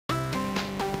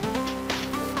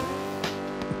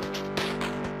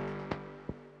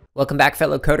Welcome back,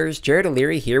 fellow coders. Jared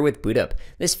O'Leary here with BootUp.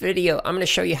 This video, I'm going to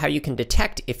show you how you can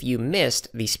detect if you missed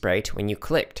the sprite when you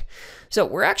clicked. So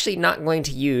we're actually not going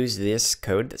to use this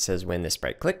code that says when the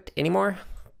sprite clicked anymore.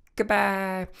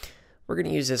 Goodbye. We're going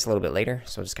to use this a little bit later,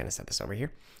 so I'll just kind of set this over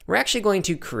here. We're actually going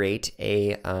to create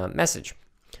a message.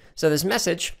 So this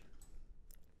message,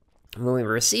 when we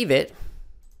receive it,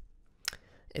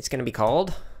 it's going to be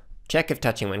called check if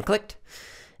touching when clicked.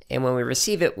 And when we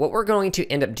receive it, what we're going to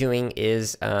end up doing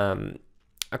is a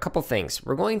couple things.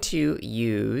 We're going to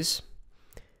use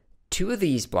two of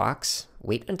these blocks,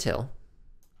 wait until,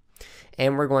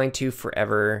 and we're going to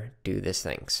forever do this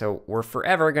thing. So we're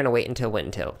forever going to wait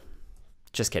until.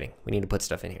 Just kidding. We need to put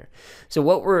stuff in here. So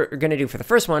what we're going to do for the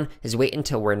first one is wait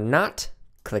until we're not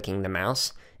clicking the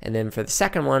mouse. And then for the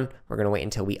second one, we're going to wait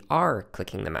until we are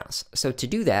clicking the mouse. So to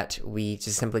do that, we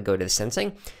just simply go to the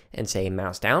sensing and say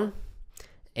mouse down.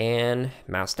 And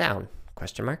mouse down,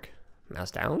 question mark,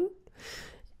 mouse down.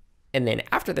 And then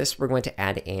after this, we're going to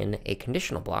add in a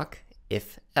conditional block,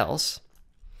 if else.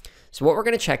 So what we're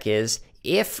going to check is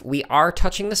if we are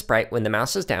touching the sprite when the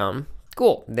mouse is down,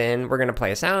 cool. Then we're going to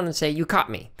play a sound and say, you caught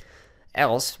me.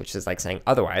 Else, which is like saying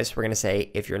otherwise, we're going to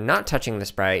say, if you're not touching the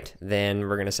sprite, then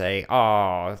we're going to say,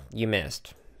 oh, you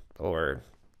missed, or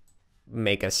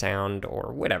make a sound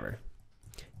or whatever.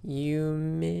 You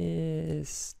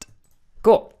missed.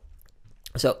 Cool.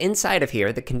 So inside of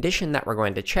here, the condition that we're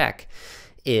going to check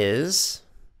is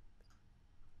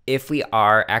if we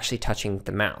are actually touching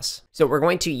the mouse. So we're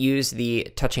going to use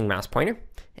the touching mouse pointer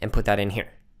and put that in here.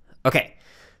 Okay,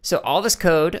 so all this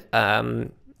code, I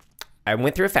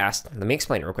went through it fast. Let me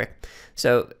explain it real quick.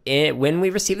 So when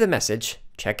we receive the message,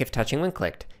 check if touching when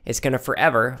clicked, it's going to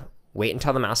forever wait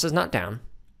until the mouse is not down.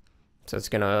 So it's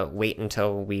going to wait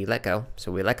until we let go.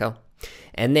 So we let go.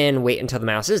 And then wait until the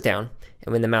mouse is down.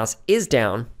 And when the mouse is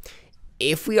down,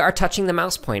 if we are touching the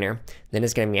mouse pointer, then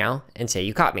it's going to meow and say,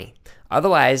 you caught me.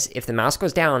 Otherwise, if the mouse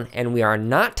goes down and we are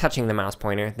not touching the mouse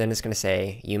pointer, then it's going to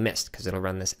say, you missed, because it'll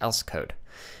run this else code.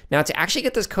 Now, to actually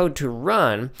get this code to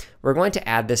run, we're going to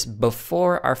add this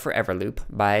before our forever loop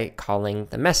by calling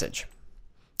the message.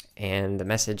 And the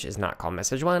message is not called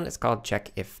message1, it's called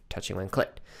check if touching when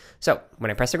clicked. So when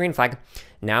I press the green flag,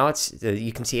 now it's,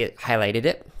 you can see it highlighted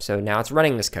it. So now it's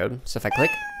running this code. So if I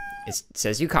click, it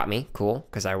says you caught me, cool,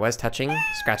 because I was touching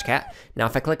Scratch Cat. Now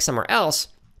if I click somewhere else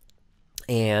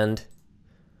and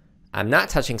I'm not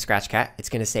touching Scratch Cat, it's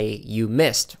going to say you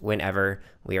missed whenever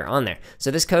we are on there.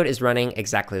 So this code is running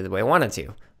exactly the way I wanted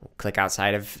to. Click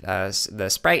outside of the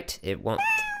sprite,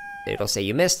 it'll say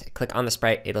you missed. Click on the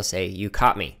sprite, it'll say you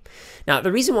caught me. Now,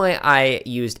 the reason why I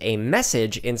used a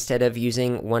message instead of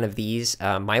using one of these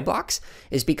my blocks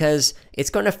is because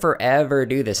it's going to forever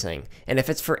do this thing. And if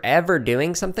it's forever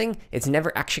doing something, it's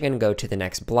never actually going to go to the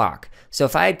next block. So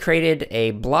if I had created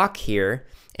a block here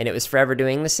and it was forever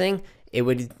doing this thing, it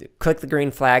would click the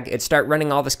green flag, it'd start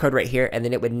running all this code right here, and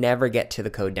then it would never get to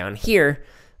the code down here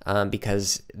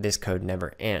because this code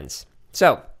never ends.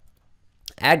 So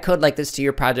add code like this to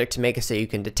your project to make it so you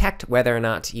can detect whether or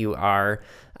not you are,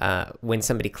 when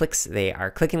somebody clicks, they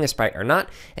are clicking the sprite or not.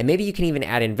 And maybe you can even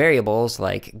add in variables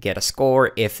like get a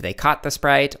score if they caught the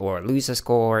sprite, or lose a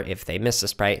score if they missed the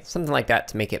sprite, something like that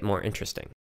to make it more interesting.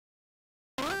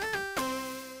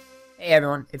 Hey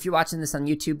everyone, if you're watching this on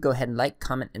YouTube, go ahead and like,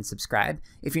 comment, and subscribe.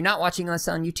 If you're not watching us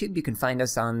on YouTube, you can find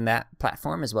us on that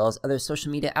platform as well as other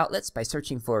social media outlets by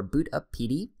searching for BootUp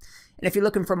PD. And if you're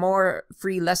looking for more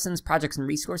free lessons, projects, and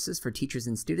resources for teachers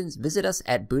and students, visit us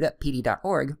at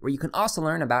bootuppd.org, where you can also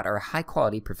learn about our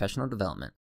high-quality professional development.